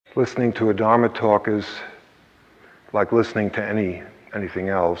Listening to a Dharma talk is like listening to anything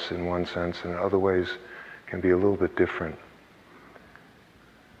else in one sense, and in other ways can be a little bit different.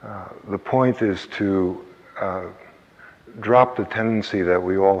 The point is to drop the tendency that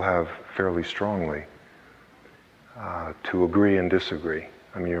we all have fairly strongly to agree and disagree.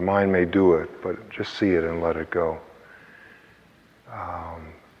 I mean, your mind may do it, but just see it and let it go.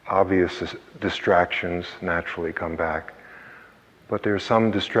 Obvious distractions naturally come back, but there are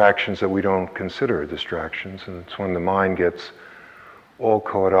some distractions that we don't consider distractions, and it's when the mind gets all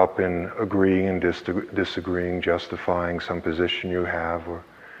caught up in agreeing and disagreeing, justifying some position you have, or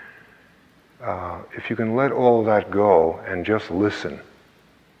if you can let all that go and just listen.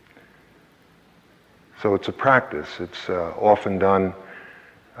 So it's a practice. It's often done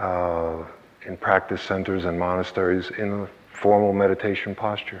in practice centers and monasteries in a formal meditation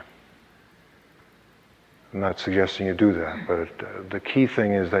posture. I'm not suggesting you do that, but the key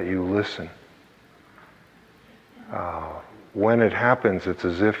thing is that you listen. When it happens, it's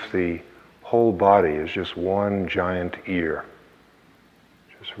as if the whole body is just one giant ear,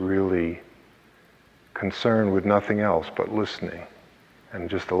 just really concerned with nothing else but listening and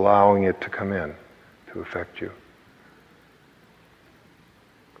just allowing it to come in to affect you.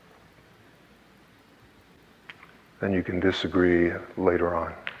 Then you can disagree later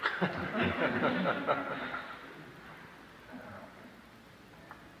on.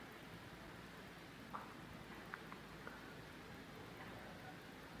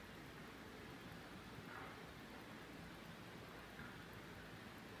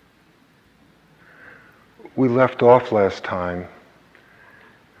 We left off last time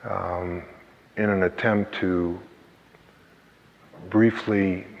in an attempt to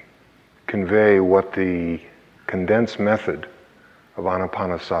briefly convey what the condensed method of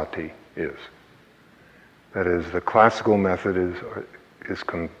Anapanasati is. That is, the classical method is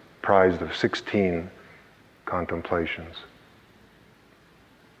comprised of 16 contemplations.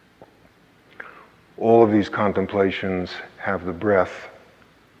 All of these contemplations have the breath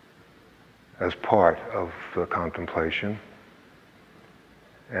as part of the contemplation.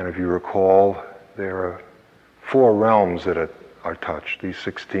 And if you recall, there are 4 realms that are touched. These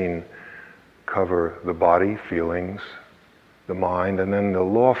 16 cover the body, feelings, the mind, and then the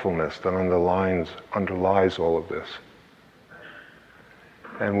lawfulness that underlies all of this.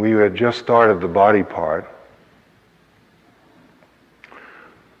 And we had just started the body part.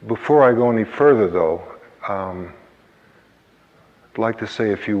 Before I go any further, though, I'd like to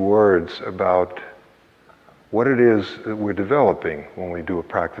say a few words about what it is that we're developing when we do a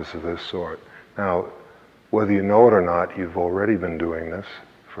practice of this sort. Now, whether you know it or not, you've already been doing this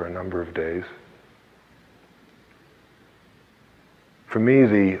for a number of days. For me,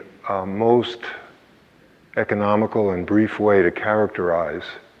 the most economical and brief way to characterize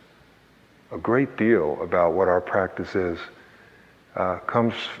a great deal about what our practice is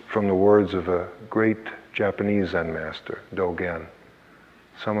comes from the words of a great Japanese Zen master, Dogen.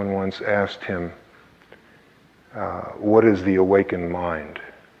 Someone once asked him, what is the awakened mind?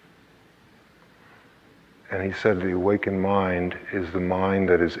 And he said the awakened mind is the mind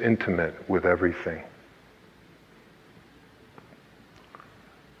that is intimate with everything.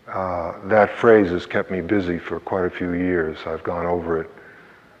 That phrase has kept me busy for quite a few years. I've gone over it.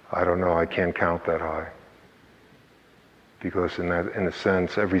 I don't know, I can't count that high. Because in a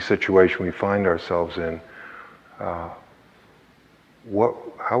sense, every situation we find ourselves in, how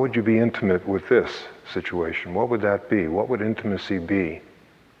would you be intimate with this situation? What would that be? What would intimacy be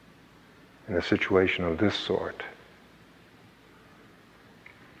in a situation of this sort?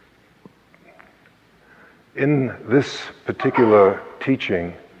 In this particular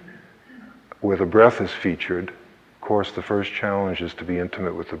teaching, where the breath is featured, of course, the first challenge is to be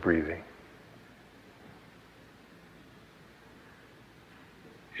intimate with the breathing.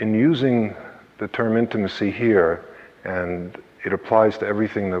 In using the term intimacy here, and it applies to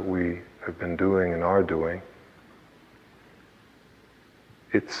everything that we have been doing and are doing,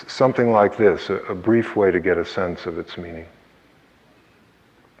 it's something like this, a brief way to get a sense of its meaning.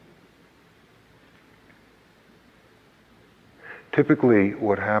 Typically,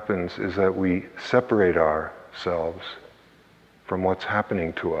 what happens is that we separate ourselves from what's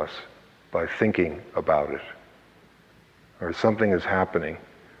happening to us by thinking about it. Or something is happening,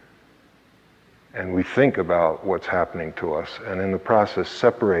 and we think about what's happening to us, and in the process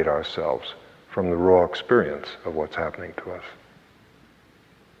separate ourselves from the raw experience of what's happening to us.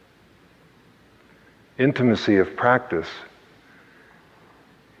 Intimacy of practice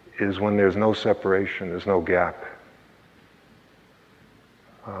is when there's no separation, there's no gap.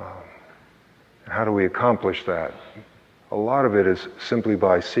 How do we accomplish that? a lot of it is simply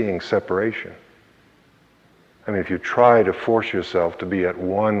by seeing separation. I mean, if you try to force yourself to be at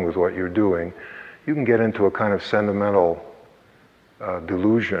one with what you're doing, you can get into a kind of sentimental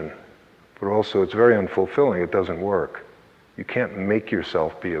delusion, but also it's very unfulfilling. It doesn't work. You can't make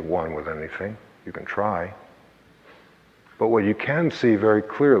yourself be at one with anything. You can try. But what you can see very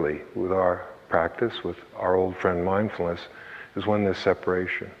clearly with our practice, with our old friend mindfulness, is when there's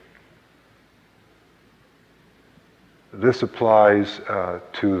separation. This applies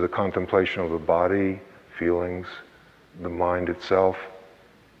to the contemplation of the body, feelings, the mind itself.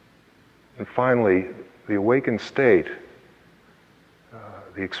 And finally, the awakened state,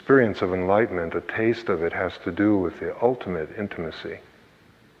 the experience of enlightenment, a taste of it has to do with the ultimate intimacy.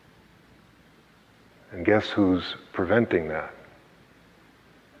 And guess who's preventing that?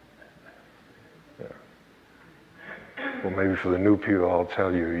 Yeah. Well, maybe for the new people, I'll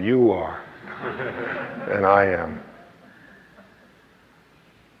tell you, you are, and I am.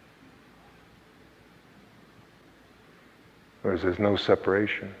 Whereas there's no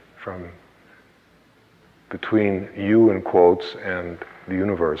separation between you in quotes and the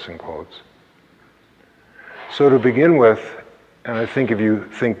universe in quotes. So to begin with, and I think if you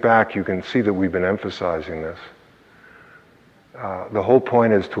think back, you can see that we've been emphasizing this. The whole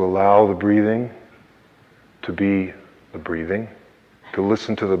point is to allow the breathing to be the breathing, to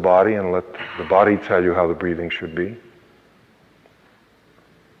listen to the body and let the body tell you how the breathing should be.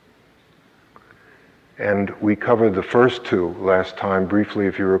 And we covered the first two last time briefly,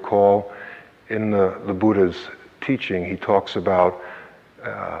 if you recall. In the Buddha's teaching, he talks about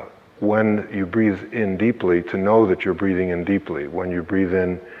when you breathe in deeply, to know that you're breathing in deeply. When you breathe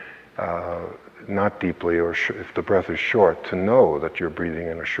in not deeply, or if the breath is short, to know that you're breathing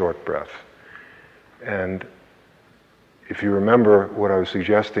in a short breath. And if you remember, what I was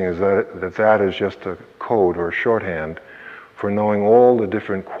suggesting is that is just a code or a shorthand for knowing all the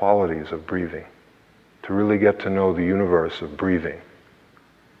different qualities of breathing, to really get to know the universe of breathing.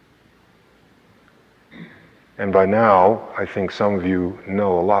 And by now, I think some of you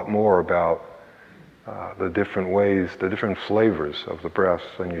know a lot more about the different ways, the different flavors of the breath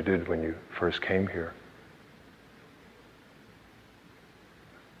than you did when you first came here.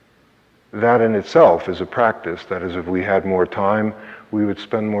 That in itself is a practice. That is, if we had more time, we would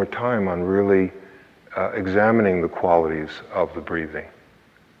spend more time on really examining the qualities of the breathing,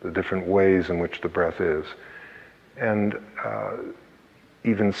 the different ways in which the breath is. And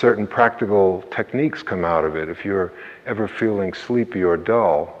even certain practical techniques come out of it. If you're ever feeling sleepy or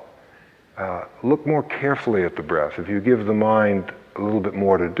dull, look more carefully at the breath. If you give the mind a little bit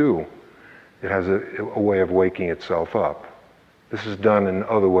more to do, it has a way of waking itself up. This is done in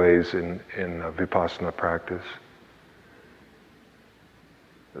other ways in vipassana practice.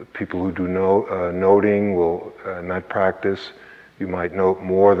 People who do noting will, in that practice, you might note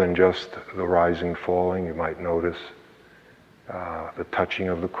more than just the rising, falling. You might notice the touching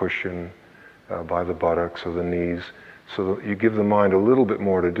of the cushion by the buttocks or the knees, so that you give the mind a little bit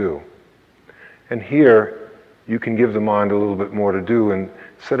more to do. And here, you can give the mind a little bit more to do, and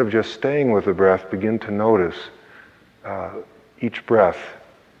instead of just staying with the breath, begin to notice each breath.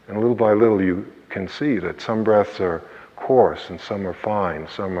 And little by little, you can see that some breaths are coarse and some are fine,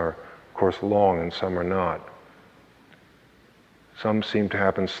 some are, of course, long and some are not. Some seem to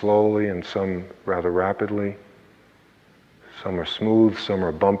happen slowly and some rather rapidly. Some are smooth, some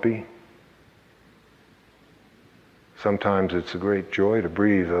are bumpy. Sometimes it's a great joy to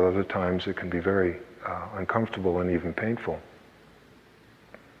breathe, at other times it can be very uncomfortable and even painful.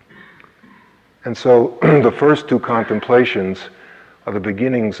 And so the first two contemplations are the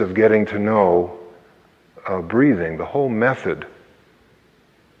beginnings of getting to know breathing. The whole method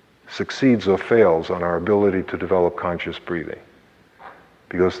succeeds or fails on our ability to develop conscious breathing.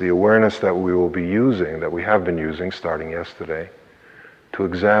 Because the awareness that we will be using, that we have been using starting yesterday, to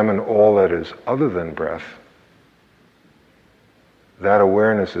examine all that is other than breath, that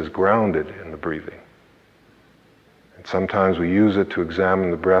awareness is grounded in the breathing. And sometimes we use it to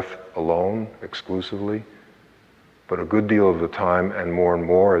examine the breath alone, exclusively, but a good deal of the time, and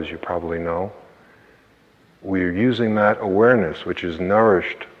more, as you probably know, we're using that awareness, which is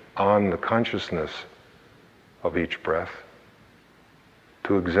nourished on the consciousness of each breath,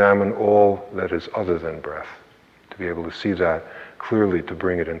 to examine all that is other than breath, to be able to see that clearly, to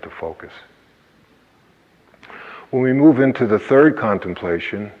bring it into focus. When we move into the third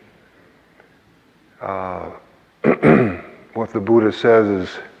contemplation, what the Buddha says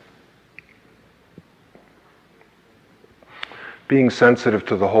is being sensitive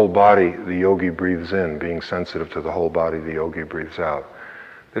to the whole body, the yogi breathes in. Being sensitive to the whole body, the yogi breathes out.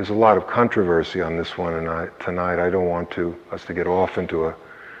 there's a lot of controversy on this one, and tonight I don't want us to get off into a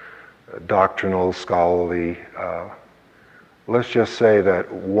doctrinal, scholarly. Let's just say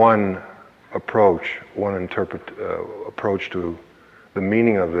that one approach to the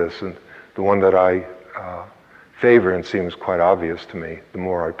meaning of this, and the one that I favor and seems quite obvious to me the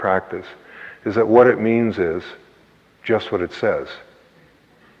more I practice, is that what it means is just what it says.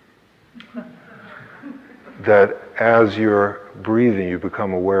 That as you're breathing, you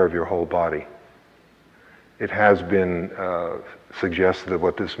become aware of your whole body. It has been suggested that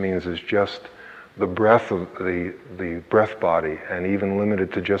what this means is just the breath of the breath body, and even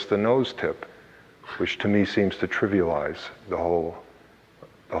limited to just the nose tip, which to me seems to trivialize the whole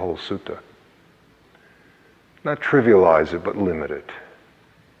sutta. Not trivialize it, but limit it.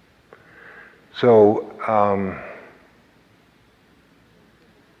 So,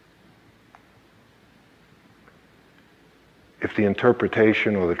 if the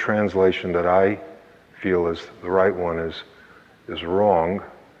interpretation or the translation that I feel is the right one is wrong,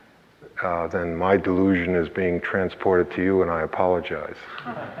 then my delusion is being transported to you, and I apologize.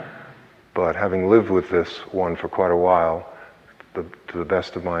 But having lived with this one for quite a while, to the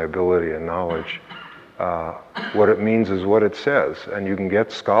best of my ability and knowledge, what it means is what it says. And you can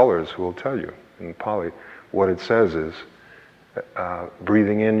get scholars who will tell you in Pali, what it says is,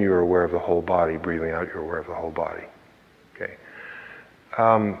 breathing in, you're aware of the whole body. Breathing out, you're aware of the whole body. Okay.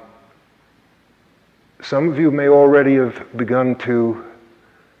 Some of you may already have begun to,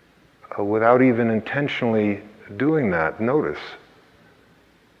 without even intentionally doing that, notice.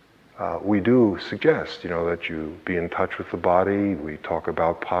 We do suggest, that you be in touch with the body. We talk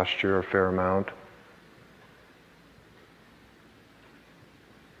about posture a fair amount.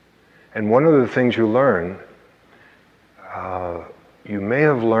 And one of the things you learn, you may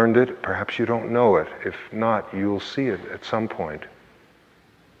have learned it, perhaps you don't know it. If not, you'll see it at some point.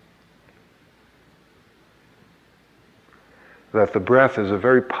 That the breath is a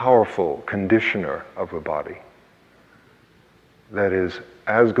very powerful conditioner of the body. That is,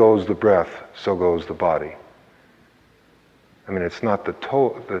 as goes the breath, so goes the body. I mean, it's not the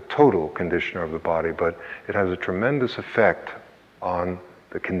total conditioner of the body, but it has a tremendous effect on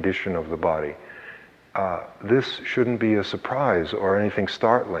the condition of the body. This shouldn't be a surprise or anything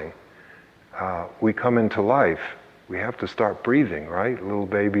startling. We come into life, we have to start breathing, right? Little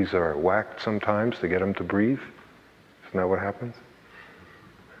babies are whacked sometimes to get them to breathe. Isn't that what happens?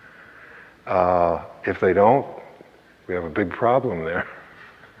 If they don't, we have a big problem there.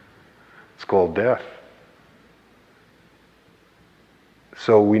 It's called death.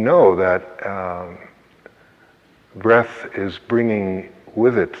 So we know that breath is bringing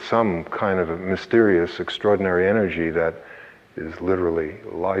with it some kind of a mysterious, extraordinary energy that is literally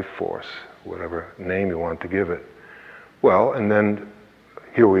life force, whatever name you want to give it. Well, and then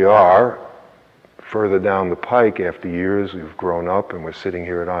here we are, further down the pike after years, we've grown up and we're sitting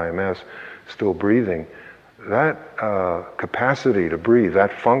here at IMS, still breathing. That capacity to breathe,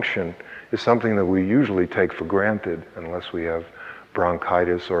 that function, is something that we usually take for granted unless we have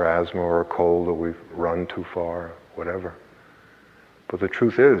bronchitis or asthma or a cold or we've run too far, whatever. But the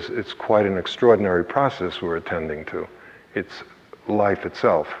truth is, it's quite an extraordinary process we're attending to. It's life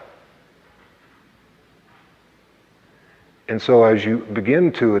itself. And so as you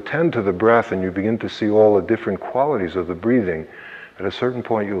begin to attend to the breath and you begin to see all the different qualities of the breathing, at a certain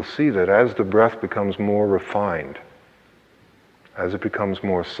point you'll see that as the breath becomes more refined, as it becomes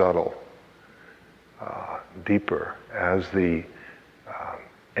more subtle, deeper, as the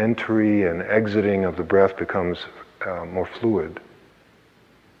entry and exiting of the breath becomes more fluid,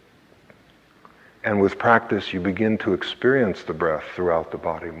 and with practice you begin to experience the breath throughout the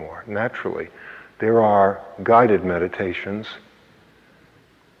body more naturally. There are guided meditations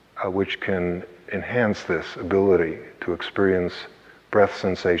which can enhance this ability to experience breath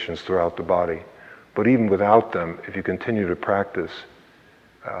sensations throughout the body. But even without them, if you continue to practice,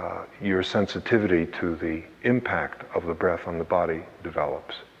 your sensitivity to the impact of the breath on the body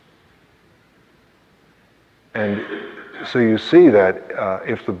develops. And so you see that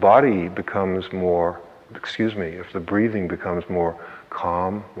if the body becomes if the breathing becomes more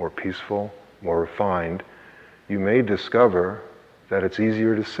calm, more peaceful, more refined, you may discover that it's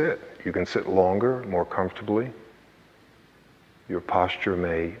easier to sit. You can sit longer, more comfortably. Your posture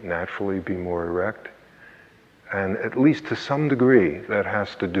may naturally be more erect. And at least to some degree, that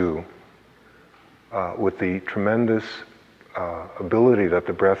has to do with the tremendous ability that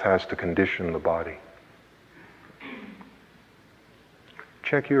the breath has to condition the body.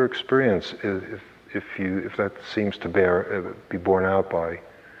 Check your experience if that seems to be borne out by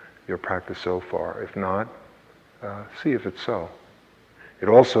your practice so far. If not, see if it's so. It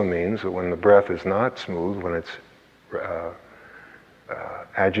also means that when the breath is not smooth, when it's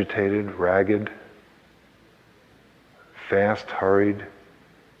agitated, ragged, fast, hurried,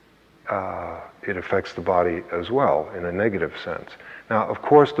 it affects the body as well in a negative sense. Now, of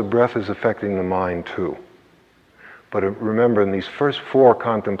course, the breath is affecting the mind too. But remember, in these first 4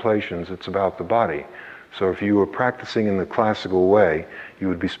 contemplations, it's about the body. So if you were practicing in the classical way, you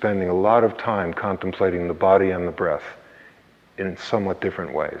would be spending a lot of time contemplating the body and the breath in somewhat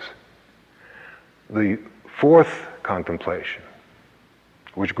different ways. The 4th contemplation,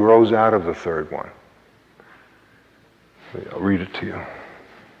 which grows out of the 3rd one, I'll read it to you.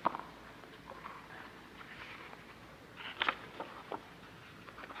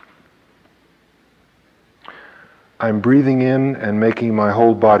 I'm breathing in and making my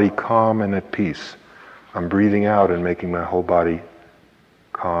whole body calm and at peace. I'm breathing out and making my whole body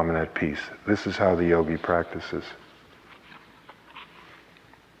calm and at peace. This is how the yogi practices.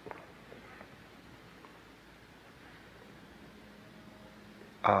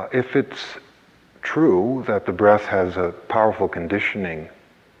 If it's true that the breath has a powerful conditioning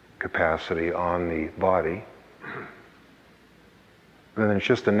capacity on the body, then it's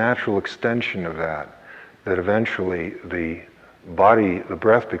just a natural extension of that eventually the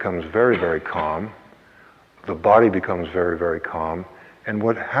breath becomes very, very calm, the body becomes very, very calm, and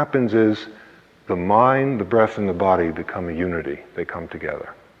what happens is the mind, the breath, and the body become a unity. They come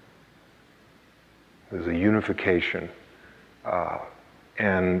together. There's a unification.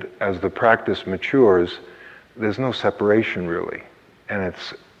 And as the practice matures, there's no separation really. And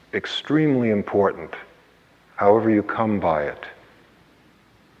it's extremely important, however you come by it.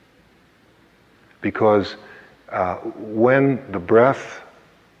 Because when the breath,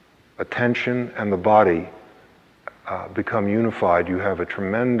 attention, and the body become unified, you have a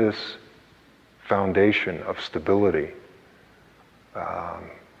tremendous foundation of stability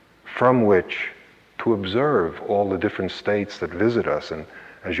from which to observe all the different states that visit us. And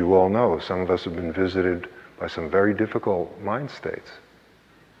as you all know, some of us have been visited by some very difficult mind states.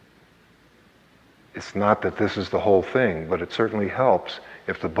 It's not that this is the whole thing, but it certainly helps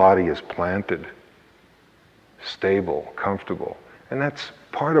if the body is planted, stable, comfortable. And that's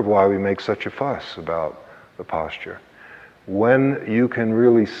part of why we make such a fuss about the posture. When you can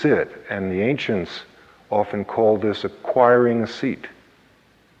really sit, and the ancients often called this acquiring a seat.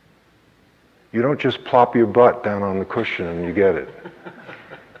 You don't just plop your butt down on the cushion and you get it.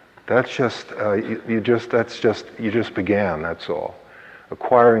 That's just, you just began, that's all.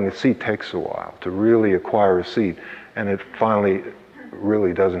 Acquiring a seat takes a while to really acquire a seat, and it finally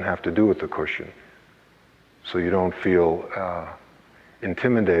really doesn't have to do with the cushion. So you don't feel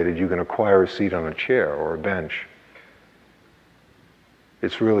intimidated. You can acquire a seat on a chair or a bench.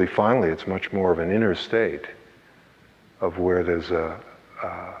 It's really, finally, it's much more of an inner state of where there's a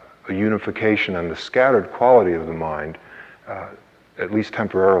unification, and the scattered quality of the mind, at least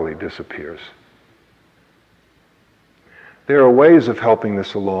temporarily, disappears. There are ways of helping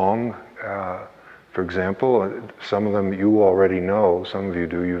this along. For example, some of them you already know, some of you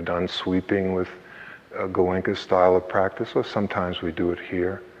do. You've done sweeping with Goenka's style of practice, or sometimes we do it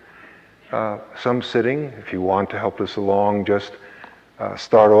here. Some sitting. If you want to help this along, just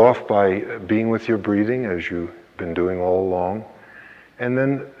start off by being with your breathing as you've been doing all along, and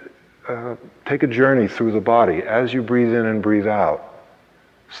then take a journey through the body. As you breathe in and breathe out,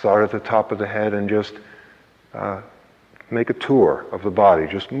 start at the top of the head and just make a tour of the body.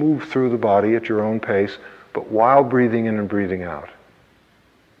 Just move through the body at your own pace, but while breathing in and breathing out.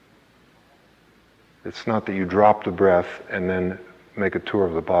 It's not that you drop the breath and then make a tour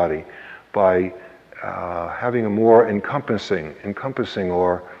of the body. By having a more encompassing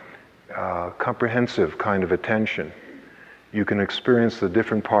or comprehensive kind of attention, you can experience the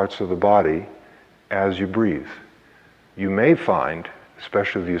different parts of the body as you breathe. You may find,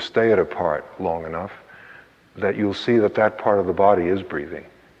 especially if you stay at a part long enough, that you'll see that that part of the body is breathing.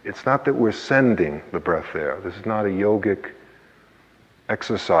 It's not that we're sending the breath there. This is not a yogic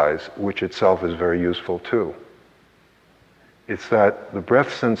exercise, which itself is very useful too. It's that the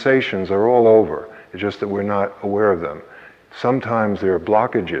breath sensations are all over. It's just that we're not aware of them. Sometimes there are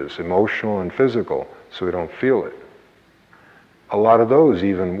blockages, emotional and physical, so we don't feel it. A lot of those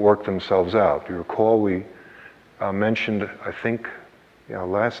even work themselves out. You recall we mentioned, I think,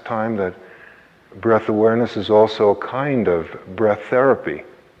 last time, that breath awareness is also a kind of breath therapy,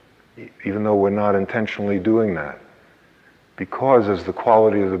 even though we're not intentionally doing that. Because as the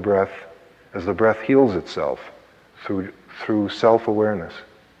quality of the breath, as the breath heals itself through self-awareness,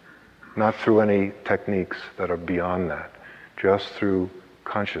 not through any techniques that are beyond that, just through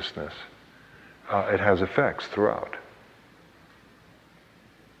consciousness, it has effects throughout.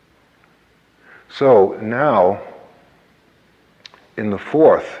 So now, in the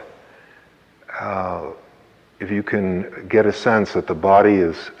fourth, if you can get a sense that the body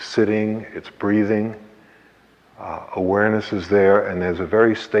is sitting, it's breathing, awareness is there, and there's a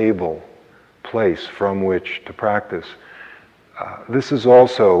very stable place from which to practice. This is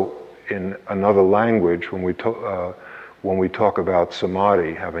also in another language when we talk about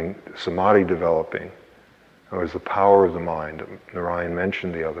samadhi, having samadhi developing, or as the power of the mind, Narayan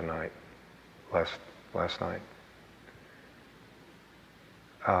mentioned the other night, last night.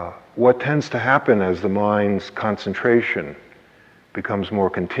 What tends to happen as the mind's concentration becomes more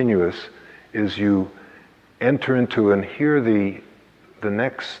continuous is you enter into and hear the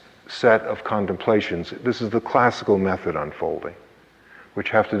next set of contemplations. This is the classical method unfolding, which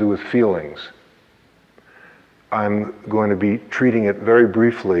have to do with feelings. I'm going to be treating it very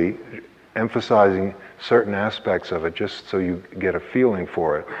briefly, emphasizing certain aspects of it just so you get a feeling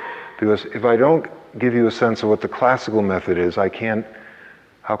for it. Because if I don't give you a sense of what the classical method is, how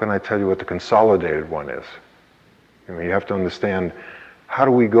can I tell you what the consolidated one is? You have to understand, how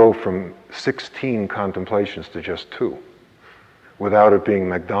do we go from 16 contemplations to just 2 without it being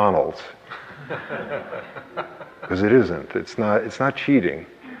McDonald's? Because it isn't. It's not cheating,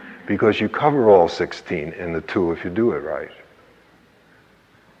 because you cover all 16 in the 2 if you do it right.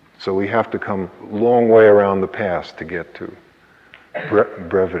 So we have to come a long way around the past to get to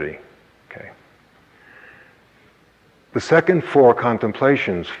brevity. Okay. The second 4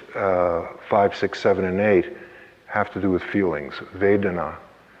 contemplations, 5, 6, 7, and 8, have to do with feelings, Vedana,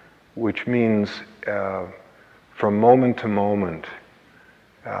 which means from moment to moment,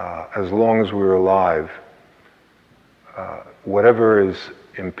 as long as we're alive, whatever is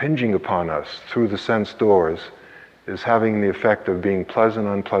impinging upon us through the sense doors is having the effect of being pleasant,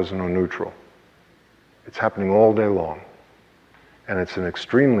 unpleasant, or neutral. It's happening all day long. And it's an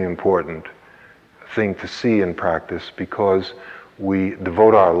extremely important thing to see in practice because we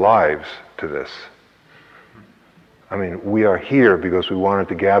devote our lives to this. I mean, we are here because we wanted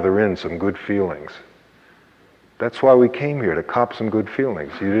to gather in some good feelings. That's why we came here, to cop some good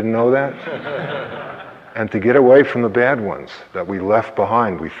feelings. You didn't know that? And to get away from the bad ones that we left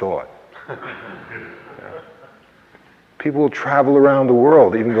behind, we thought. People will travel around the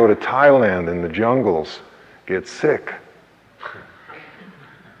world, even go to Thailand in the jungles, get sick.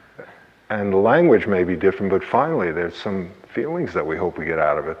 And the language may be different, but finally there's some feelings that we hope we get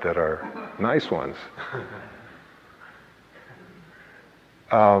out of it that are nice ones.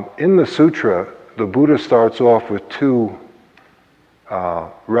 In the sutra, the Buddha starts off with 2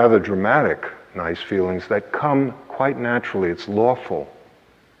 rather dramatic nice feelings that come quite naturally. It's lawful.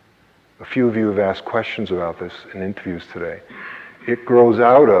 A few of you have asked questions about this in interviews today. It grows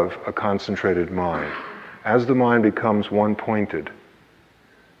out of a concentrated mind. As the mind becomes one-pointed,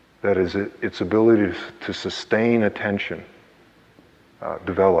 that is, its ability to sustain attention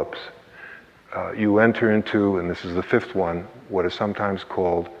develops. You enter into, and this is the 5th one, what is sometimes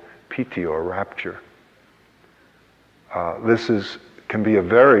called piti, or rapture. This can be a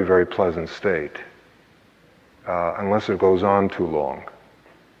very, very pleasant state, unless it goes on too long.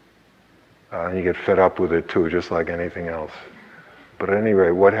 And you get fed up with it too, just like anything else. But at any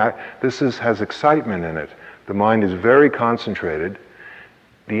rate, has excitement in it. The mind is very concentrated.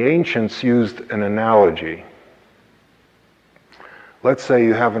 The ancients used an analogy. Let's say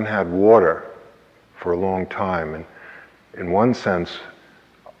you haven't had water for a long time, and in one sense,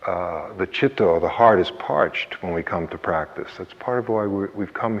 the chitta, or the heart, is parched when we come to practice. That's part of why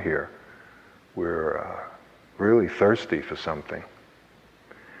we've come here. We're really thirsty for something.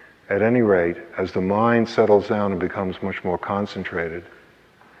 At any rate, as the mind settles down and becomes much more concentrated,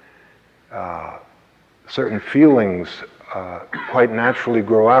 certain feelings quite naturally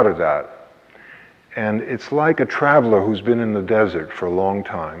grow out of that. And it's like a traveler who's been in the desert for a long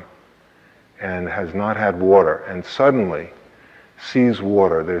time and has not had water, and suddenly sees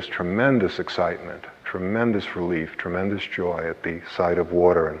water. There's tremendous excitement, tremendous relief, tremendous joy at the sight of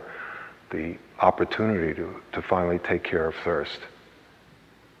water and the opportunity to finally take care of thirst.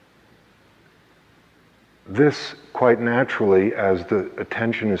 This, quite naturally, as the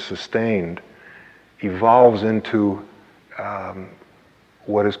attention is sustained, evolves into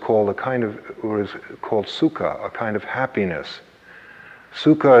what is called sukha, a kind of happiness.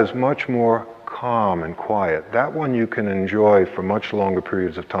 Sukha is much more calm and quiet. That one you can enjoy for much longer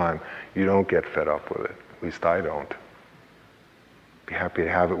periods of time. You don't get fed up with it. At least I don't. Be happy to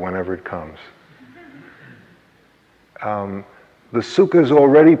have it whenever it comes. The sukha is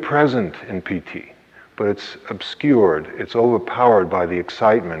already present in piti, but it's obscured, it's overpowered by the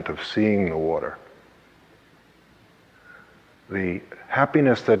excitement of seeing the water. The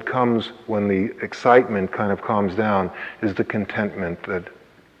happiness that comes when the excitement kind of calms down is the contentment that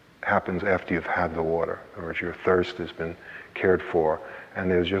happens after you've had the water. In other words, your thirst has been cared for, and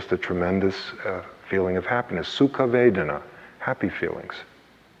there's just a tremendous feeling of happiness. Sukha Vedana, happy feelings.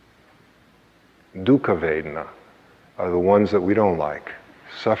 Dukkha Vedana are the ones that we don't like,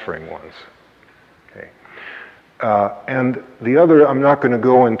 suffering ones. Okay. And the other, I'm not going to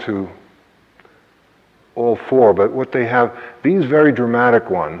go into all four, but what they have, these very dramatic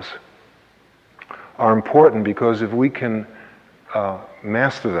ones are important because if we can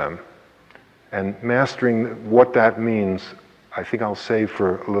master them, and mastering what that means, I think I'll save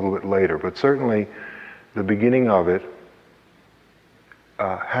for a little bit later, but certainly the beginning of it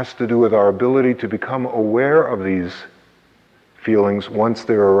has to do with our ability to become aware of these feelings once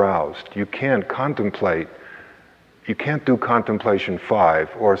they're aroused. You can't contemplate, you can't do contemplation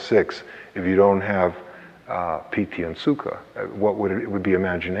 5 or 6 if you don't have piti and sukha. What would it would be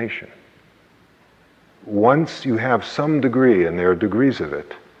imagination. Once you have some degree, and there are degrees of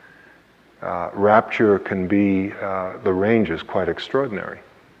it, rapture can be, the range is quite extraordinary.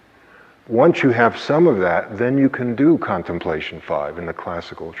 Once you have some of that, then you can do contemplation 5 in the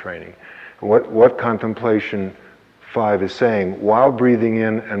classical training. What contemplation 5 is saying, while breathing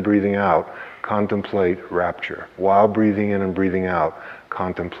in and breathing out, contemplate rapture. While breathing in and breathing out,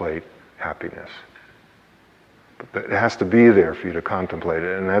 contemplate happiness. But it has to be there for you to contemplate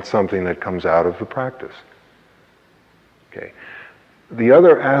it, and that's something that comes out of the practice. Okay. The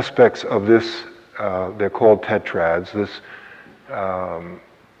other aspects of this, they're called tetrads, this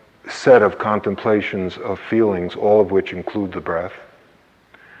set of contemplations of feelings, all of which include the breath,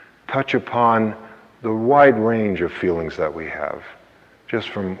 touch upon the wide range of feelings that we have, just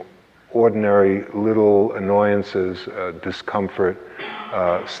from ordinary little annoyances, discomfort,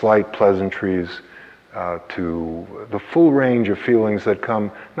 slight pleasantries, to the full range of feelings that come,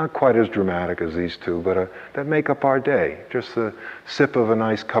 not quite as dramatic as these two, but that make up our day. Just the sip of a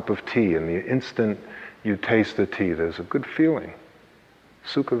nice cup of tea, and the instant you taste the tea, there's a good feeling.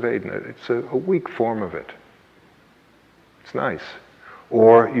 Sukha Vedana, it's a weak form of it. It's nice.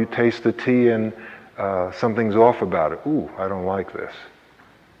 Or you taste the tea and something's off about it. Ooh, I don't like this.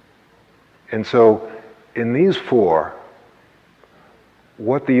 And so, in these four,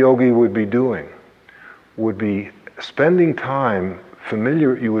 what the yogi would be doing would be spending time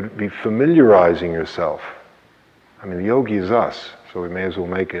you would be familiarizing yourself. I mean, the yogi is us, so we may as well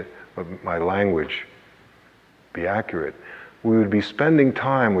make it, my language, be accurate. We would be spending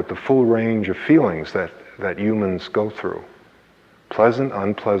time with the full range of feelings that humans go through. Pleasant,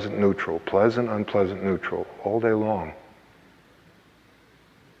 unpleasant, neutral, all day long.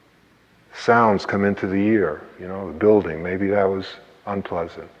 Sounds come into the ear, the building, maybe that was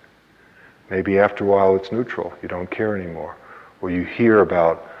unpleasant. Maybe after a while it's neutral, you don't care anymore. Or you hear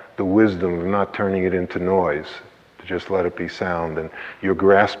about the wisdom of not turning it into noise, to just let it be sound, and you're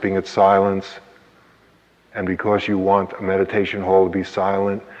grasping at silence, and because you want a meditation hall to be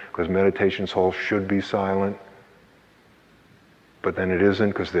silent, because meditation halls should be silent, but then it isn't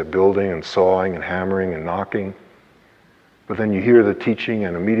because they're building and sawing and hammering and knocking, but then you hear the teaching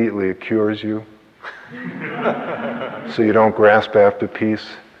and immediately it cures you, so you don't grasp after peace.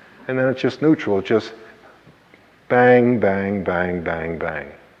 And then it's just neutral, it's just bang, bang, bang, bang,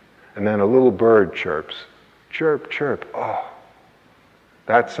 bang. And then a little bird chirps. Chirp, chirp. Oh,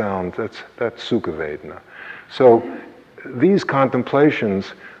 that sound, that's Sukha Vedana. So these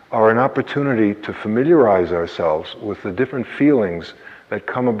contemplations are an opportunity to familiarize ourselves with the different feelings that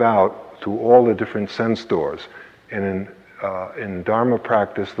come about through all the different sense doors. And in Dharma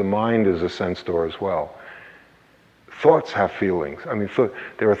practice, the mind is a sense door as well. Thoughts have feelings. I mean,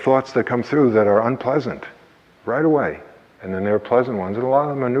 there are thoughts that come through that are unpleasant right away. And then there are pleasant ones, and a lot of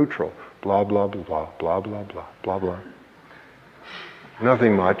them are neutral. Blah, blah, blah, blah, blah, blah, blah, blah, blah.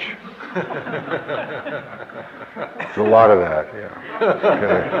 Nothing much. There's a lot of that, yeah.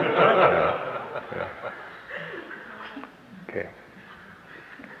 Okay.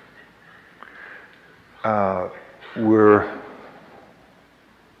 Yeah. Okay.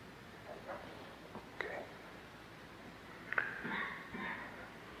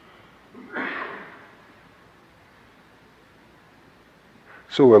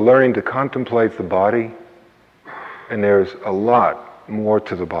 So we're learning to contemplate the body, and there's a lot more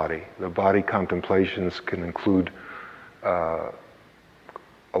to the body. The body contemplations can include a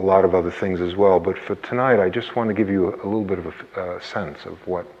lot of other things as well, but for tonight I just want to give you a little bit of a sense of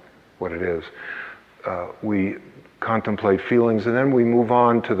what it is. We contemplate feelings, and then we move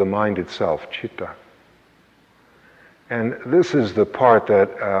on to the mind itself, citta. And this is the part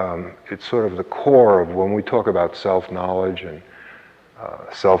that it's sort of the core of when we talk about self-knowledge and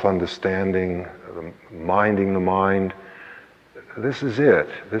self-understanding, minding the mind. This is it.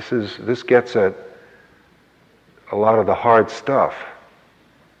 This gets at a lot of the hard stuff.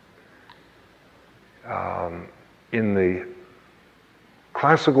 In the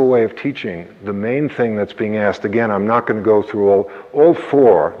classical way of teaching, the main thing that's being asked, again, I'm not going to go through all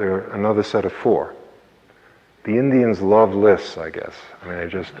four, there are another set of four. The Indians love lists, I guess. I mean, they're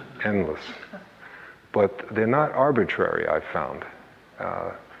just endless. But they're not arbitrary, I've found.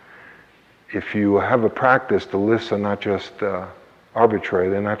 If you have a practice, the lists are not just arbitrary,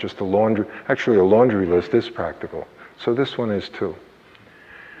 they're not just a laundry list is practical. So this one is too.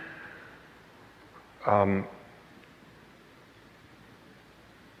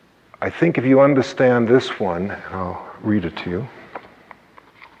 I think if you understand this one, and I'll read it to you.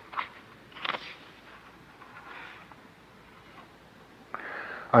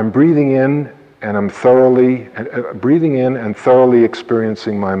 I'm breathing in and I'm thoroughly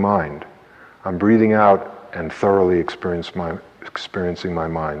experiencing my mind. I'm breathing out and thoroughly experiencing my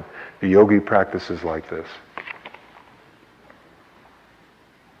mind. The yogi practices like this.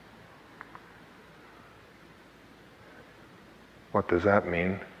 What does that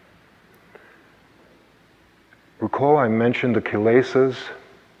mean? Recall I mentioned the kilesas.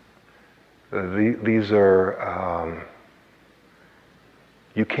 These are,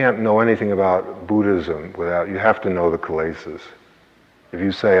 you can't know anything about Buddhism without, you have to know the kilesas. If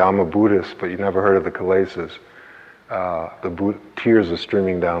you say, I'm a Buddhist, but you never heard of the kilesas, tears are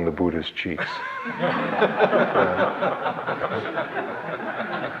streaming down the Buddhist cheeks.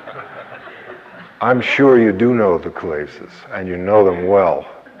 I'm sure you do know the kilesas, and you know them well.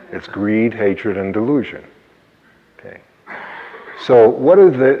 It's greed, hatred, and delusion. Okay.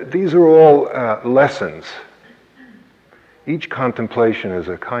 So these are all lessons. Each contemplation is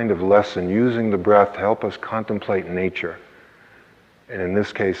a kind of lesson using the breath to help us contemplate nature. And in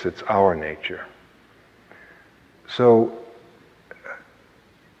this case, it's our nature. So,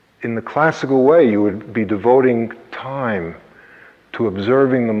 in the classical way, you would be devoting time to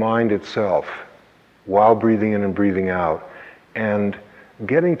observing the mind itself while breathing in and breathing out, and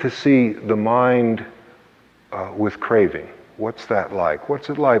getting to see the mind with craving. What's that like? What's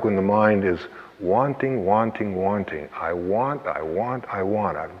it like when the mind is wanting, wanting, wanting? I want.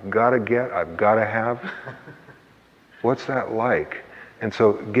 I've got to get, I've got to have. What's that like? And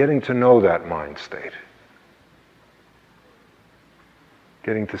so getting to know that mind state.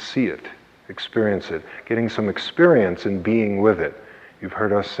 Getting to see it, experience it. Getting some experience in being with it. You've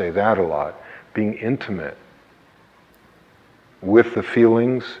heard us say that a lot. Being intimate with the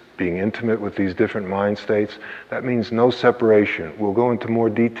feelings, being intimate with these different mind states. That means no separation. We'll go into more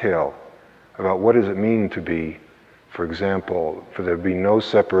detail about what does it mean to be, for example, for there to be no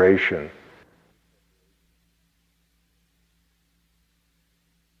separation.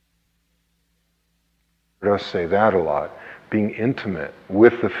 Let us say that a lot. Being intimate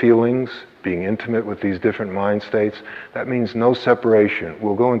with the feelings, being intimate with these different mind states, that means no separation.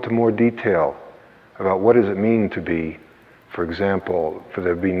 We'll go into more detail about what does it mean to be, for example, for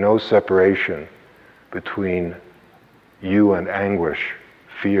there to be no separation between you and anguish,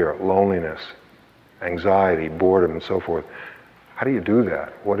 fear, loneliness, anxiety, boredom, and so forth. How do you do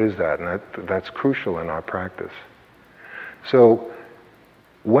that? What is that? And that's crucial in our practice. So,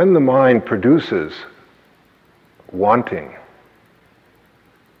 when the mind produces wanting,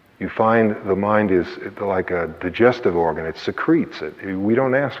 you find the mind is like a digestive organ. It secretes it. We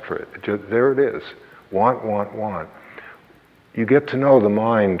don't ask for it. There it is. Want, want, want. You get to know the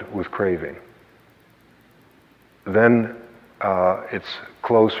mind with craving. Then its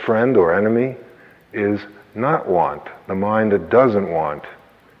close friend or enemy is not want. The mind that doesn't want.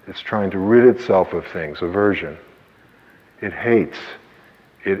 It's trying to rid itself of things, aversion. It hates.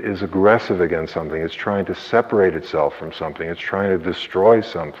 It is aggressive against something. It's trying to separate itself from something. It's trying to destroy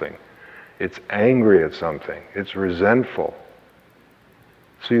something. It's angry at something. It's resentful.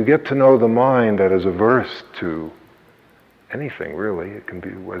 So you get to know the mind that is averse to anything, really. It can be,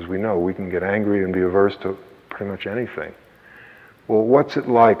 as we know, we can get angry and be averse to pretty much anything. Well, what's it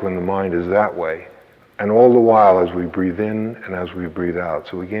like when the mind is that way? And all the while as we breathe in and as we breathe out.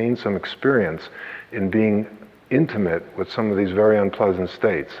 So we gain some experience in being intimate with some of these very unpleasant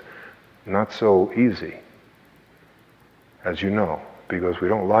states. Not so easy, as you know, because we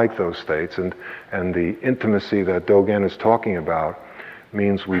don't like those states, and the intimacy that Dogen is talking about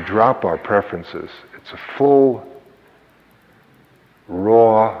means we drop our preferences. It's a full,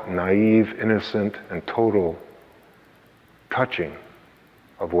 raw, naive, innocent, and total touching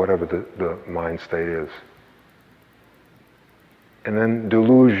of whatever the mind state is. And then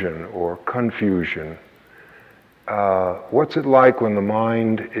delusion or confusion. What's it like when the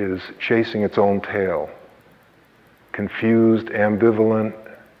mind is chasing its own tail? Confused, ambivalent,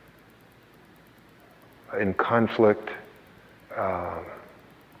 in conflict,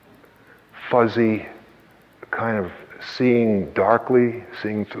 fuzzy, kind of seeing darkly,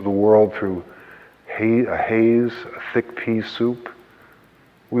 seeing through the world through a haze, a thick pea soup.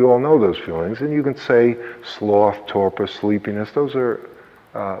 We all know those feelings, and you can say sloth, torpor, sleepiness. Those are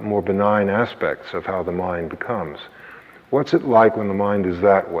more benign aspects of how the mind becomes. What's it like when the mind is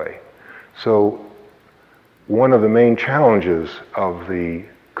that way? So one of the main challenges of the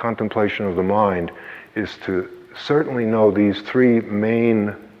contemplation of the mind is to certainly know these three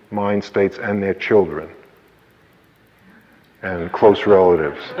main mind states and their children and close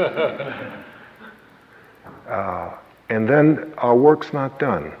relatives. And then our work's not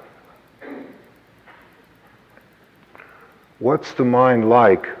done. What's the mind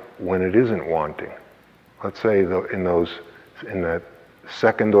like when it isn't wanting? Let's say in that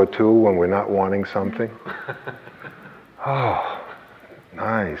second or two when we're not wanting something. Oh,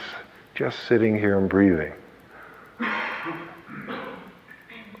 nice. Just sitting here and breathing.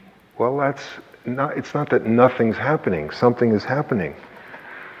 Well, it's not that nothing's happening. Something is happening.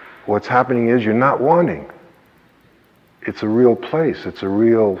 What's happening is you're not wanting. It's a real place. It's a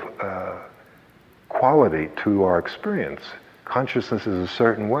real quality to our experience. Consciousness is a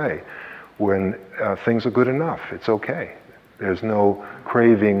certain way. When things are good enough, it's okay. There's no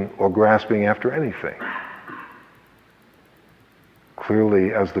craving or grasping after anything.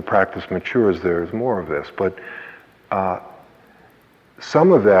 Clearly, as the practice matures, there is more of this. But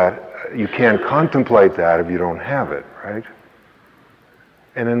some of that, you can't contemplate that if you don't have it, right?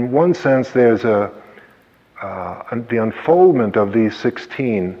 And in one sense, there's the unfoldment of these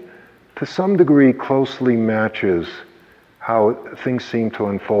 16, to some degree, closely matches how things seem to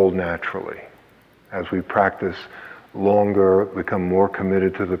unfold naturally. As we practice longer, become more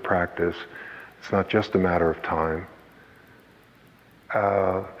committed to the practice, it's not just a matter of time.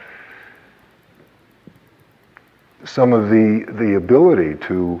 Some of the ability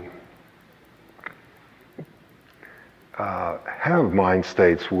to have mind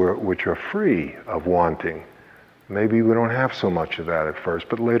states which are free of wanting. Maybe we don't have so much of that at first,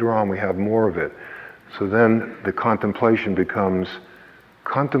 but later on we have more of it. So then the contemplation becomes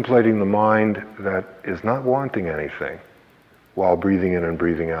contemplating the mind that is not wanting anything while breathing in and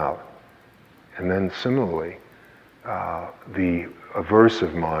breathing out. And then similarly, the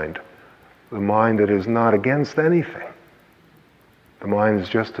aversive mind, the mind that is not against anything. The mind is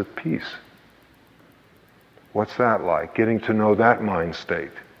just at peace. What's that like? Getting to know that mind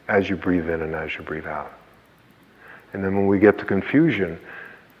state as you breathe in and as you breathe out. And then when we get to confusion,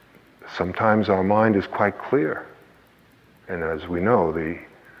 sometimes our mind is quite clear. And as we know,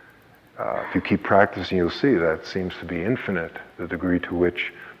 if you keep practicing, you'll see that seems to be infinite, the degree to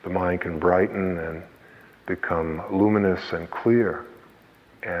which the mind can brighten and become luminous and clear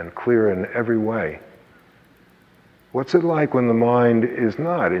in every way. What's it like when the mind is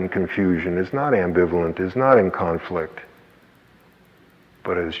not in confusion, is not ambivalent, is not in conflict,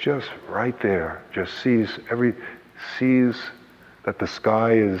 but is just right there, just sees that the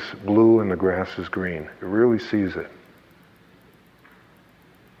sky is blue and the grass is green. It really sees it.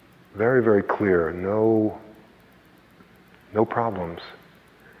 Very, very clear. No problems.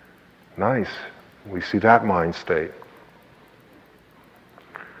 Nice. We see that mind state.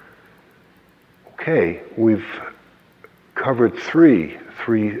 Okay, we've covered three.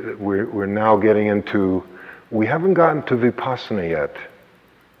 We're now getting into, we haven't gotten to Vipassana yet.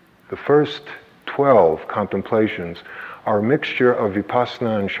 The first 12 contemplations are a mixture of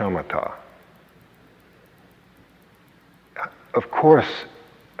Vipassana and Shamatha. Of course,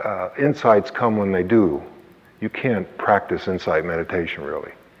 insights come when they do. You can't practice insight meditation,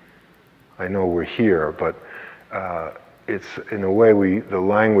 really. I know we're here, but it's, in a way, the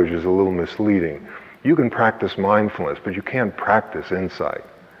language is a little misleading. You can practice mindfulness, but you can't practice insight.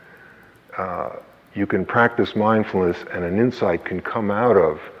 You can practice mindfulness, and an insight can come out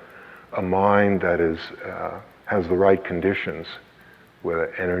of a mind that has the right conditions, where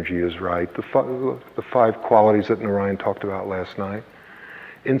the energy is right, the five qualities that Narayan talked about last night.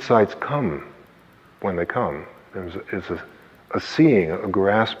 Insights come when they come. There's a seeing, a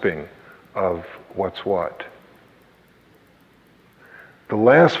grasping of what's what. The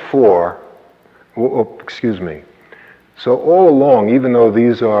last four, so all along, even though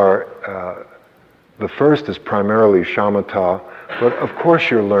these are The first is primarily shamatha, but of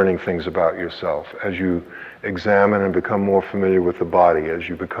course you're learning things about yourself as you examine and become more familiar with the body, as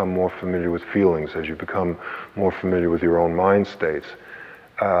you become more familiar with feelings, as you become more familiar with your own mind states.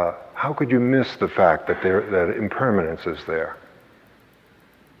 How could you miss the fact that that impermanence is there?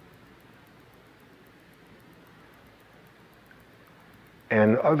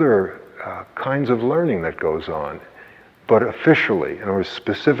 And other kinds of learning that goes on. But officially, or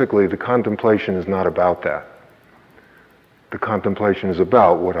specifically, the contemplation is not about that. The contemplation is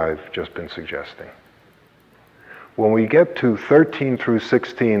about what I've just been suggesting. When we get to 13 through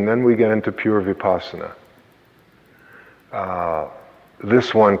 16, then we get into pure vipassana.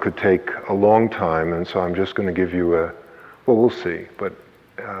 This one could take a long time, and so I'm just going to give you well, we'll see. But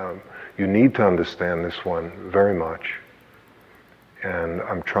you need to understand this one very much. And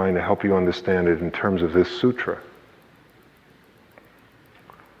I'm trying to help you understand it in terms of this sutra.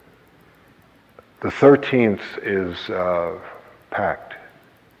 The 13th is packed.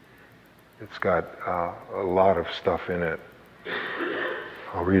 It's got a lot of stuff in it.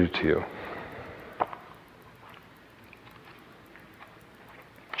 I'll read it to you.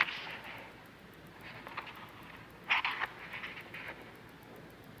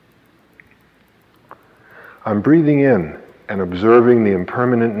 I'm breathing in and observing the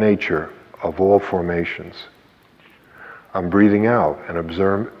impermanent nature of all formations. I'm breathing out and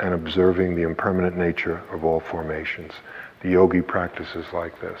observing the impermanent nature of all formations. The yogi practices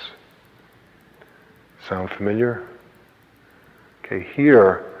like this. Sound familiar? Okay,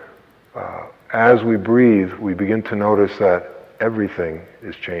 here, as we breathe, we begin to notice that everything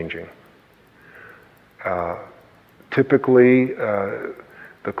is changing. Typically,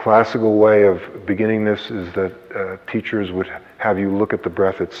 the classical way of beginning this is that teachers would have you look at the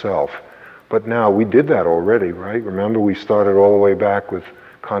breath itself. But now, we did that already, right? Remember, we started all the way back with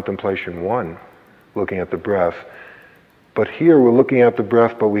Contemplation 1, looking at the breath. But here, we're looking at the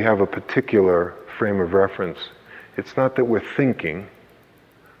breath, but we have a particular frame of reference. It's not that we're thinking,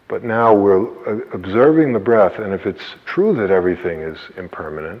 but now we're observing the breath, and if it's true that everything is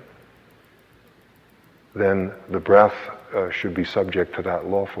impermanent, then the breath should be subject to that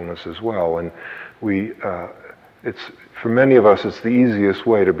lawfulness as well. And for many of us, it's the easiest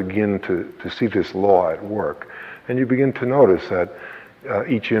way to begin to see this law at work. And you begin to notice that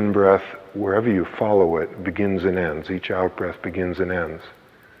each in-breath, wherever you follow it, begins and ends. Each out-breath begins and ends.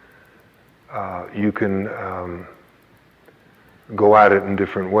 You can go at it in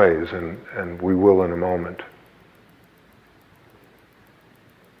different ways, and we will in a moment.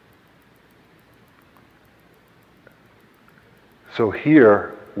 So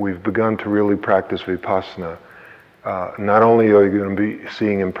here, we've begun to really practice vipassana. Not only are you going to be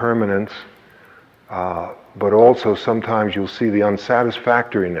seeing impermanence, but also sometimes you'll see the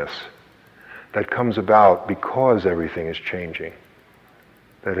unsatisfactoriness that comes about because everything is changing.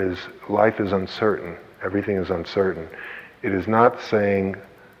 That is, life is uncertain. Everything is uncertain. It is not saying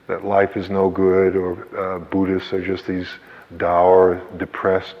that life is no good, or Buddhists are just these dour,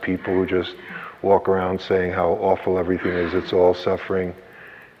 depressed people who just walk around saying how awful everything is, it's all suffering.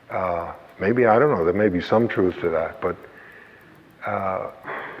 Maybe, I don't know, there may be some truth to that, but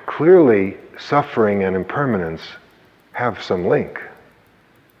clearly suffering and impermanence have some link.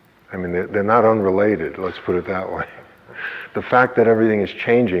 I mean, they're not unrelated, let's put it that way. The fact that everything is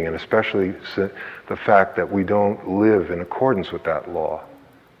changing, and especially the fact that we don't live in accordance with that law,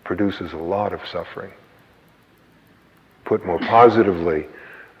 produces a lot of suffering. Put more positively,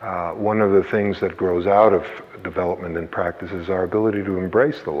 one of the things that grows out of development and practice is our ability to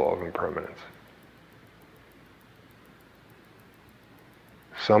embrace the law of impermanence.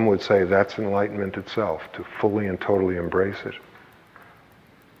 Some would say that's enlightenment itself, to fully and totally embrace it.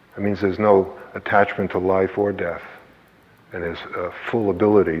 It means there's no attachment to life or death, and there's a full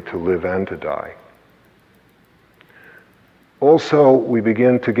ability to live and to die. Also, we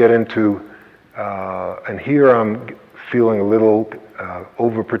begin to get into, and here I'm feeling a little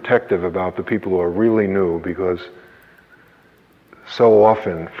overprotective about the people who are really new, because so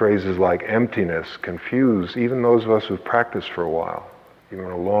often phrases like emptiness confuse even those of us who've practiced for a while, even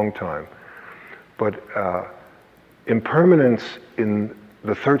a long time. But impermanence in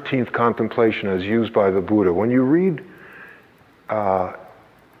the 13th contemplation as used by the Buddha, when you read,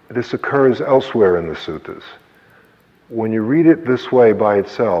 this occurs elsewhere in the suttas. When you read it this way by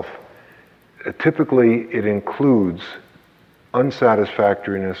itself, typically it includes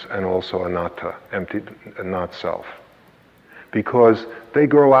unsatisfactoriness and also anatta, empty, not self. Because they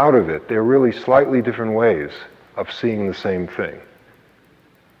grow out of it. They're really slightly different ways of seeing the same thing.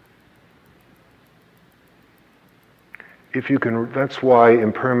 if you can, that's why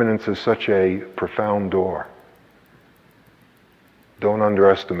impermanence is such a profound door. Don't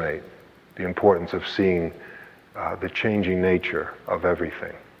underestimate the importance of seeing the changing nature of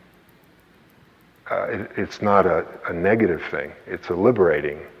everything. It's not a negative thing, it's a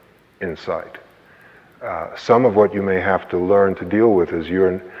liberating insight. Some of what you may have to learn to deal with is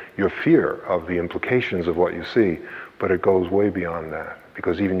your fear of the implications of what you see, but it goes way beyond that,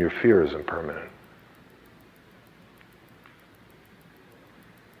 because even your fear is impermanent.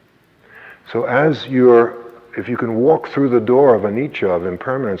 So if you can walk through the door of anicca, of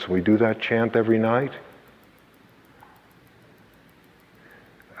impermanence, we do that chant every night.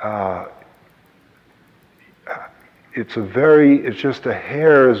 It's just a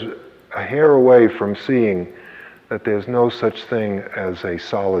hair away from seeing that there's no such thing as a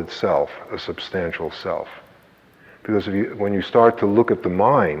solid self, a substantial self. Because when you start to look at the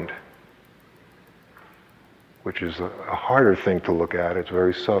mind, which is a harder thing to look at, it's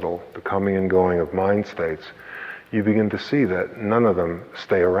very subtle, the coming and going of mind states, you begin to see that none of them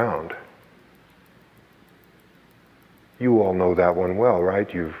stay around. You all know that one well,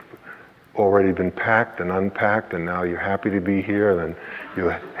 right? You've already been packed and unpacked, and now you're happy to be here, and you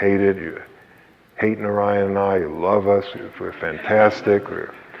hate it, you hate Narayan and I, you love us, we're fantastic,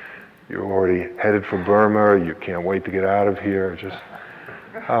 you're already headed for Burma, you can't wait to get out of here,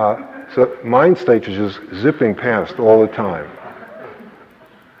 so mind states are just zipping past all the time.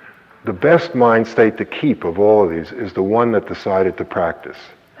 The best mind state to keep of all of these is the one that decided to practice.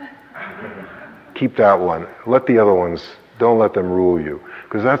 Keep that one. Let the other ones, don't let them rule you,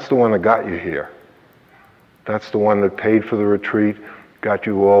 because that's the one that got you here. That's the one that paid for the retreat, got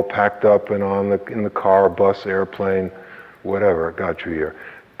you all packed up and in the car, bus, airplane, whatever, got you here.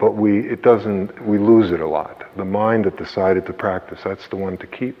 But we lose it a lot. The mind that decided to practice, that's the one to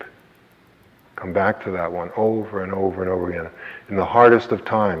keep. Come back to that one over and over and over again. In the hardest of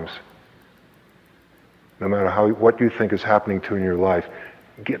times, no matter what you think is happening to in your life,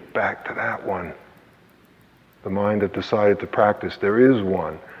 get back to that one. The mind that decided to practice, there is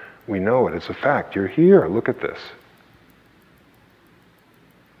one. We know it, it's a fact. You're here, look at this.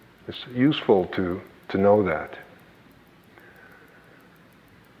 It's useful to know that.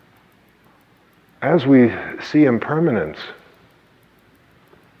 As we see impermanence,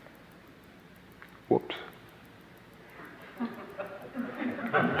 whoops.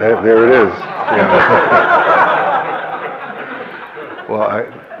 There it is. Yeah. Well,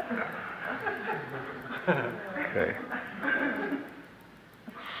 okay.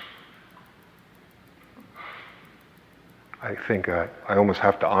 I think I almost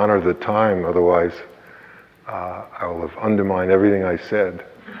have to honor the time, otherwise I will have undermined everything I said.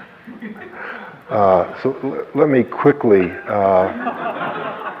 So let me quickly,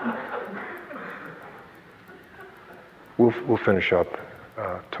 we'll finish up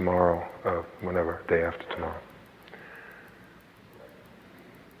tomorrow, whenever, day after tomorrow.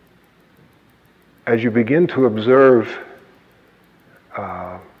 As you begin to observe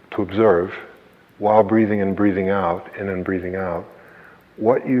while breathing in and breathing out,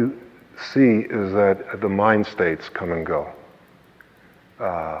 what you see is that the mind states come and go.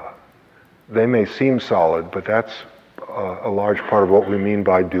 They may seem solid, but that's a large part of what we mean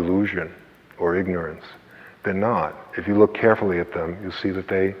by delusion or ignorance. They're not. If you look carefully at them, you'll see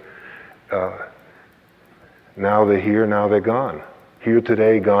that now they're here, now they're gone. Here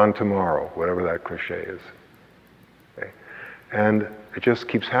today, gone tomorrow, whatever that cliche is. Okay? And it just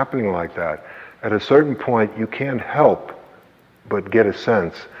keeps happening like that. At a certain point, you can't help but get a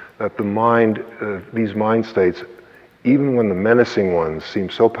sense that the mind, these mind states, even when the menacing ones seem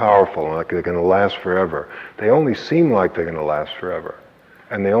so powerful and like they're going to last forever, they only seem like they're going to last forever.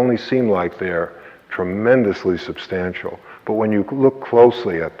 And they only seem like they're tremendously substantial. But when you look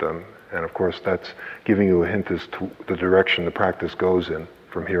closely at them, and of course that's giving you a hint as to the direction the practice goes in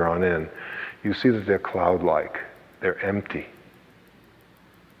from here on in, you see that they're cloud-like. They're empty.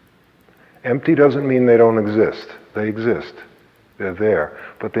 Empty doesn't mean they don't exist. They exist. They're there.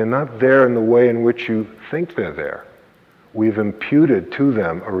 But they're not there in the way in which you think they're there. We've imputed to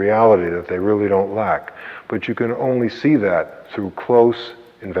them a reality that they really don't lack. But you can only see that through close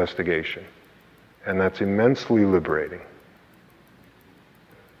investigation. And that's immensely liberating.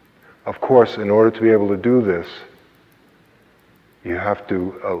 Of course, in order to be able to do this, you have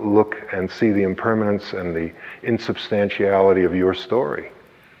to look and see the impermanence and the insubstantiality of your story.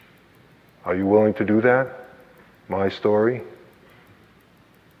 Are you willing to do that? My story?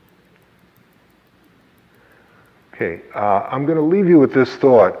 Okay, I'm going to leave you with this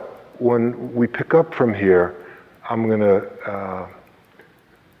thought. When we pick up from here, I'm going to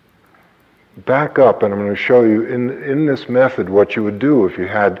back up, and I'm going to show you in this method what you would do if you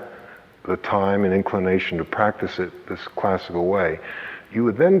had the time and inclination to practice it this classical way. You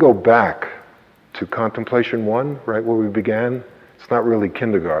would then go back to contemplation 1, right where we began. It's not really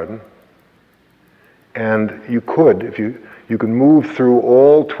kindergarten. And you could, if you can move through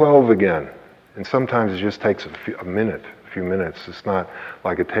all 12 again. And sometimes it just takes a few minutes. It's not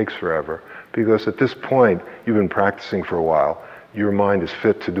like it takes forever. Because at this point, you've been practicing for a while. Your mind is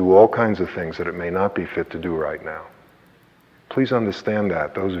fit to do all kinds of things that it may not be fit to do right now. Please understand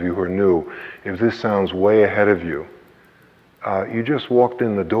that, those of you who are new. If this sounds way ahead of you, you just walked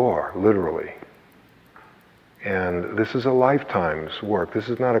in the door, literally. And this is a lifetime's work. This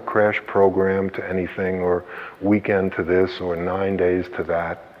is not a crash program to anything, or weekend to this, or 9 days to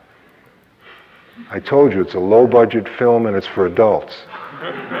that. I told you, it's a low-budget film and it's for adults.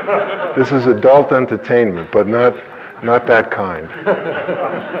 This is adult entertainment, but not that kind.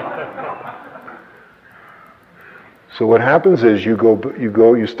 So what happens is you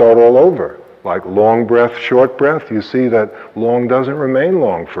start all over. Like long breath, short breath, you see that long doesn't remain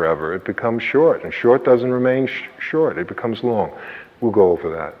long forever. It becomes short, and short doesn't remain short. It becomes long. We'll go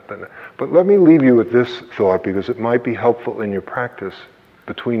over that. But let me leave you with this thought, because it might be helpful in your practice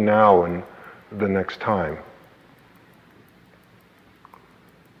between now and the next time.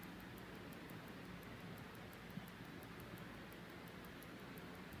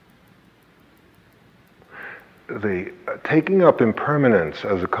 The taking up impermanence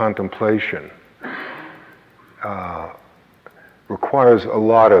as a contemplation requires a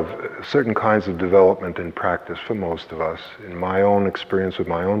lot of certain kinds of development in practice for most of us. In my own experience with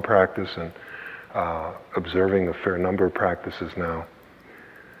my own practice and observing a fair number of practices now,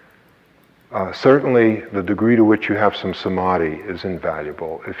 certainly the degree to which you have some samadhi is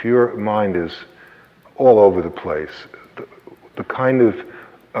invaluable. If your mind is all over the place, the kind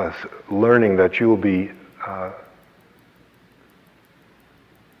of learning that you will be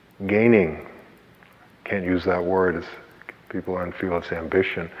gaining, can't use that word as people aren't feel it's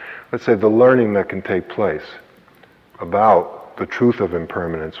ambition. Let's say the learning that can take place about the truth of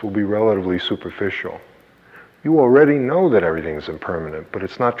impermanence will be relatively superficial. You already know that everything is impermanent, but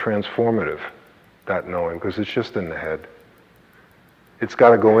it's not transformative, that knowing, because it's just in the head. It's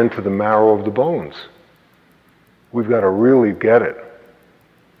got to go into the marrow of the bones. We've got to really get it.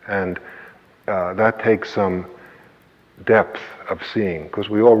 And that takes some depth of seeing, because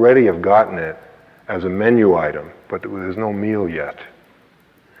we already have gotten it as a menu item, but there's no meal yet.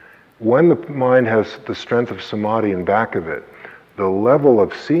 When the mind has the strength of samadhi in back of it, the level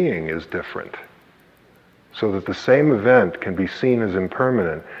of seeing is different, so that the same event can be seen as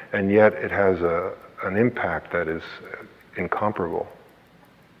impermanent, and yet it has an impact that is incomparable.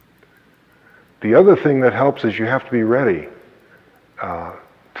 The other thing that helps is you have to be ready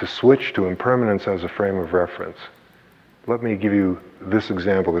to switch to impermanence as a frame of reference. Let me give you this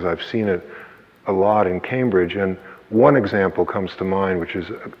example, because I've seen it a lot in Cambridge, and one example comes to mind which is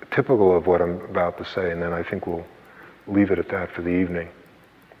typical of what I'm about to say, and then I think we'll leave it at that for the evening.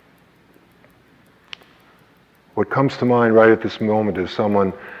 What comes to mind right at this moment is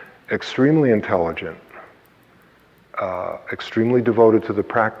someone extremely intelligent, extremely devoted to the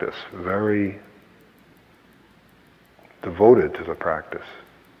practice, very devoted to the practice.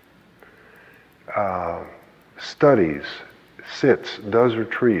 Studies, sits, does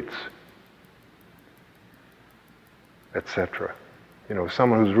retreats, etc.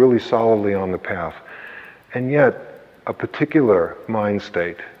 Someone who's really solidly on the path. And yet, a particular mind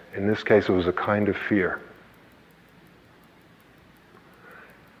state, in this case it was a kind of fear.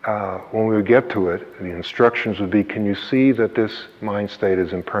 When we would get to it, the instructions would be, can you see that this mind state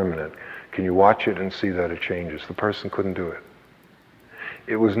is impermanent? Can you watch it and see that it changes? The person couldn't do it.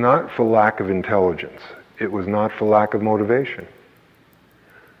 It was not for lack of intelligence. It was not for lack of motivation.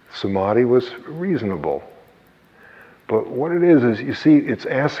 Samadhi was reasonable. But what it is you see, it's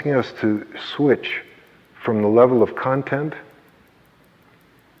asking us to switch from the level of content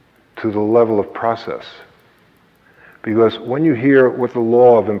to the level of process. Because when you hear what the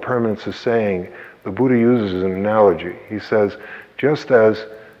law of impermanence is saying, the Buddha uses an analogy. He says, just as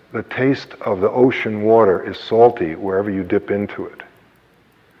the taste of the ocean water is salty wherever you dip into it,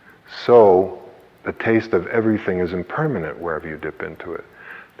 so the taste of everything is impermanent wherever you dip into it.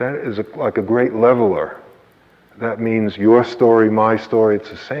 That is like a great leveler. That means your story, my story, it's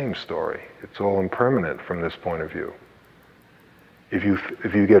the same story. It's all impermanent from this point of view. If you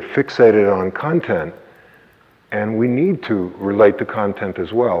get fixated on content, and we need to relate to content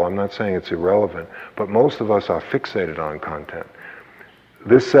as well, I'm not saying it's irrelevant, but most of us are fixated on content.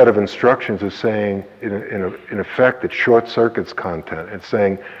 This set of instructions is saying, in effect, it short circuits content. It's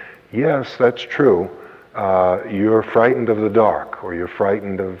saying, yes, that's true. You're frightened of the dark, or you're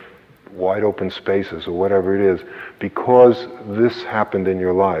frightened of wide open spaces, or whatever it is, because this happened in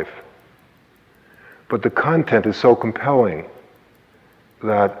your life. But the content is so compelling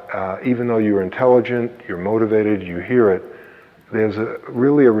that even though you're intelligent, you're motivated, you hear it, there's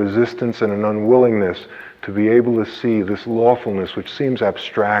really a resistance and an unwillingness to be able to see this lawfulness, which seems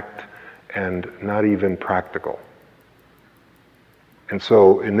abstract and not even practical. And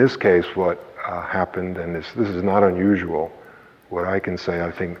so in this case, what happened, and this is not unusual, what I can say,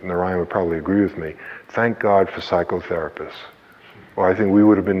 I think Narayan would probably agree with me, thank God for psychotherapists, or I think we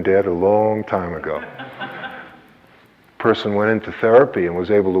would have been dead a long time ago. Person went into therapy and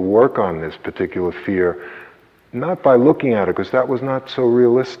was able to work on this particular fear, not by looking at it, because that was not so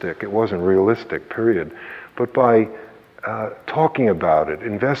realistic. It wasn't realistic, period. But by talking about it,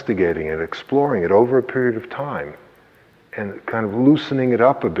 investigating it, exploring it over a period of time, and kind of loosening it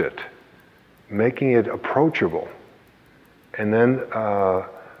up a bit, making it approachable. And then the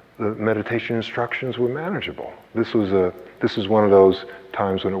meditation instructions were manageable. This is one of those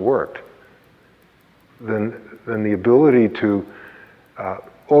times when it worked. Then the ability to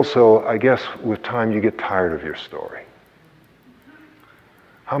also, I guess, with time you get tired of your story.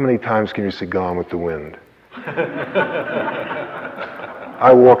 How many times can you see Gone with the Wind?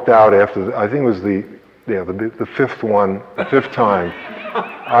 I walked out after, I think it was the fifth one, the fifth time.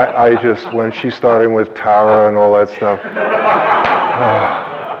 I just, when she started with Tara and all that stuff,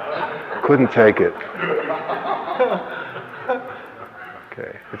 couldn't take it.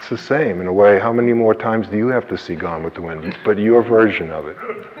 Okay, it's the same in a way. How many more times do you have to see Gone with the Wind? But your version of it.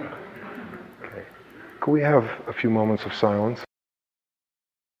 Okay. Could we have a few moments of silence?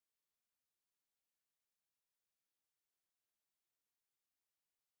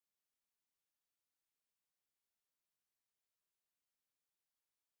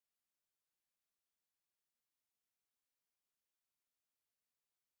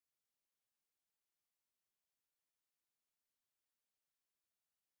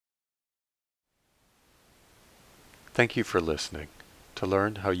 Thank you for listening. To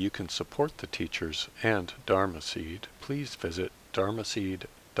learn how you can support the teachers and Dharma Seed, please visit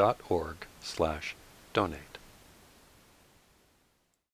dharmaseed.org/donate.